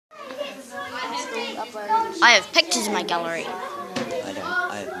I have pictures in my gallery. I don't.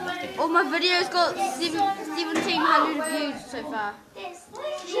 I have nothing. All my videos got 1,700 views so far. And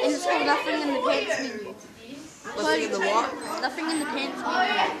it's got nothing in the pants menu. Nothing in the what? Nothing in the pants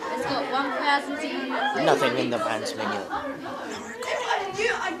menu. It's got 1,700. Nothing in the pants menu.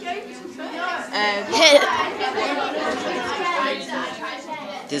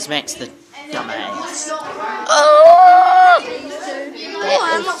 This makes the dumbass. Oh!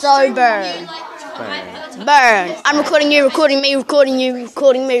 That is so burn. Burn. I'm recording you, recording me, recording you,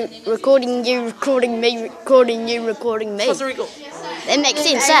 recording me, recording you, recording me, recording you, recording me. That makes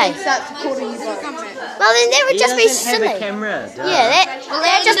sense, eh? Well, then that would just be silly. Have a camera, duh. Yeah,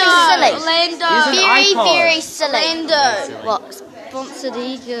 that'd just be silly. Orlando. Very silly. Orlando. What? Sponsored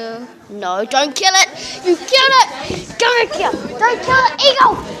eagle. No, don't kill it. You killed it. Don't kill. Don't kill the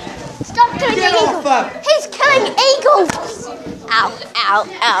eagle. Stop killing the eagle. He's killing eagles. Ow, ow,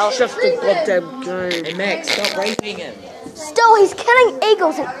 ow. Shift the goddamn game. Hey Max, stop raping him. Still, he's killing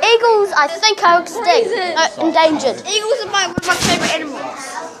eagles, and eagles, I think, are extinct, endangered. Eagles are one of my favourite animals.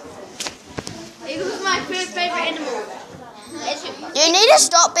 Eagles are my favourite animal. You need to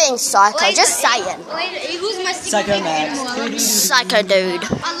stop being psycho. Just saying. Eagles are my Psycho second Max. animal. Psycho dude.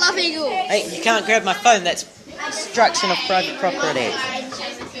 I love eagles. Hey, you can't grab my phone. That's destruction of private property. I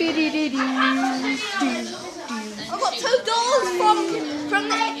got $2 from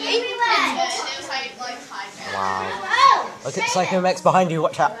the eagle. Wow. Look at Psycho Max behind you.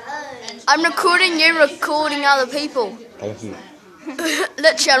 Watch out. I'm recording you, recording other people. Thank you.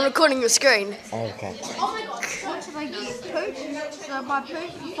 Literally, I'm recording your screen. Okay. Oh my god, what should I get? Pooch? Should I buy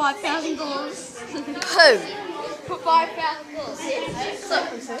pooch for $5,000? Who? For $5,000. So,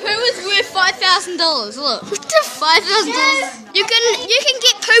 poo is worth $5,000. Look. $5,000. You can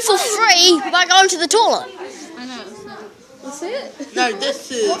get poo for free by going to the toilet. I know. That's it? No,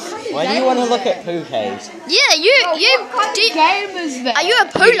 this is. Why do you want to look at poo caves? Yeah, Game is that? are you a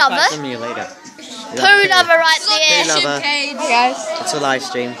poo lover? Simulator. Poo lover right there. Poo lover. Hey guys. It's a live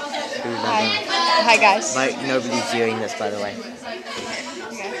stream. Poo lover. Hi guys. Like, nobody's viewing this, by the way.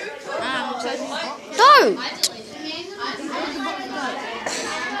 Don't.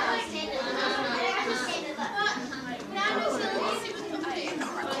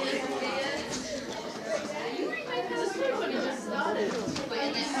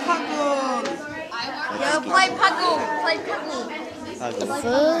 Play Puggle. Play Puggle.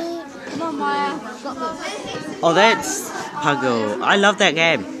 Come on, Maya. Got this. Oh, that's Puggle. I love that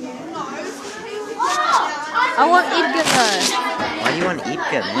game. I want Edgar though. Why do you want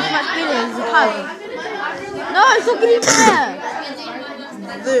Edgar, man? Much better as a pug. No, it's not getting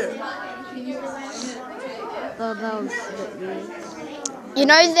there. There. Oh, that was a bit weird. You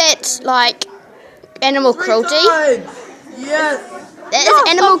know that's like animal cruelty? Yes. That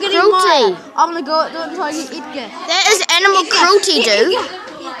is animal cruelty. I'm gonna go do it until I get Edgar. That is animal cruelty, dude.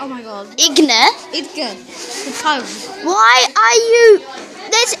 Oh my god. Edgar. Edgar. The pug. Why are you...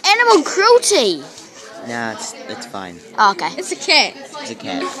 That's animal cruelty. Nah, it's fine. Oh, okay. It's a cat. It's a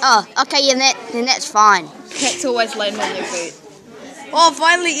cat. Oh, okay, yeah, then that's fine. Cats always land on their feet. Oh,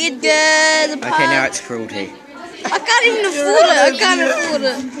 finally Edgar. The pug. Okay, now it's cruelty. I can't even afford it.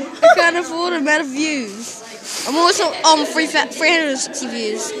 I can't afford it. Amount of views. I'm also on 360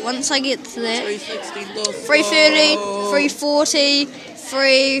 views. Once I get to that, 330, 340,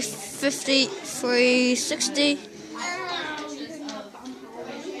 350, 360.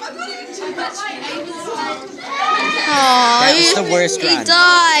 That was the worst He run.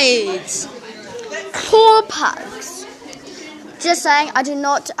 died. Poor pugs. Just saying, I do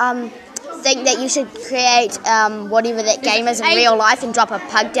not think that you should create whatever that game is in real life and drop a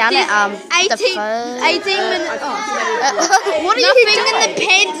pug down it. 18 minutes. What are you Nothing doing? in the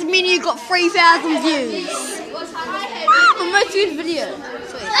pants menu got 3,000 views. The most viewed video.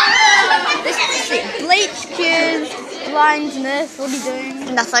 Bleach, cures, blindness. What are you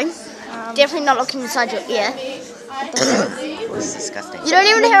doing? Nothing. Definitely not looking inside your ear. It's disgusting. You don't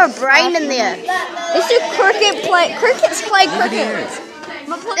even have a brain in there. Let's do cricket play. Crickets play cricket.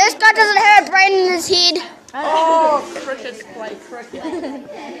 This guy doesn't have a brain in his head. Oh, crickets play cricket.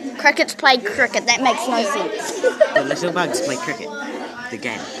 Crickets play cricket. That makes no sense. The little bugs play cricket. The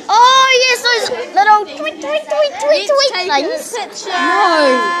game. Oh, yes, those little tweet, tweet, tweet, tweet, tweet things.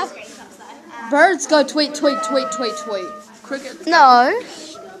 No. Birds go tweet, tweet, tweet, tweet, tweet. Cricket. No.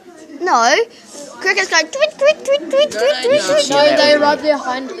 Crickets go tweet, tweet, tweet, tweet, tweet, tweet, tweet. No, they rub their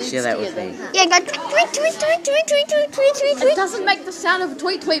hind legs Share that with together. me. Yeah, go tweet, tweet, tweet, tweet, tweet, tweet, tweet, tweet, tweet, It tweet. doesn't make the sound of a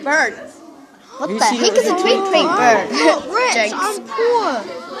tweet, tweet bird. What You the see heck that is a with tweet, tweet bird? Rich, Jinx. I'm poor.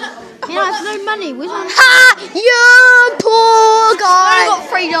 You know, I have no money. Where's my money? Ha! You poor I guy. got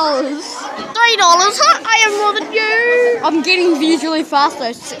 $3. Huh? I have more than you. I'm getting views really fast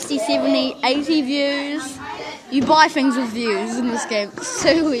though. 60, 70, 80 views. You buy things with views in this game. It's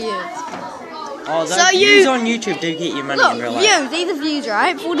so weird. Oh, those So views you- on YouTube do get you money Look, in real life. views. These are views,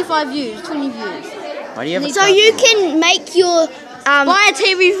 right? 45 views, 20 views. Why do you have a So you card? can make your Buy a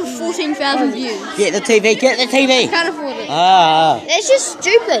TV for 14,000 views. Get the TV, get the TV! Can't afford it. It's just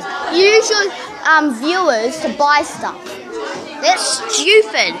stupid. You use your viewers to buy stuff. That's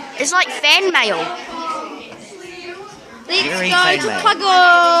stupid. It's like fan mail. Let's Very go fan to mail.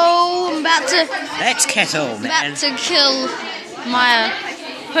 Puggle. I'm That's cattle, man. about to kill Maya.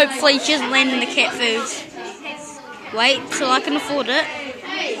 Hopefully she doesn't land in the cat food. Wait till I can afford it.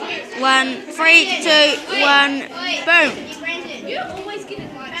 1, 3, 2, 1, boom.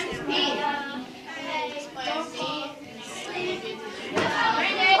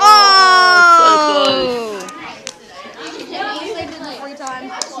 Oh!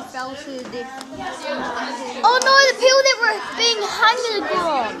 Oh no, the people that were being hung in the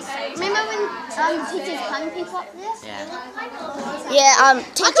ground. Remember when teachers hung people up there? Yeah,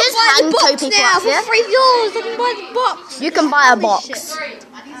 teachers hung 2 people now up for there. $3. I can buy the box. You can buy a box.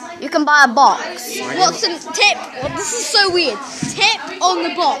 You can buy a box. What's in tap? Oh, this is so weird. Tap on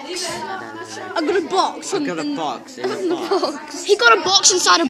the box. I got a box. I got a box in a box. He got a box inside a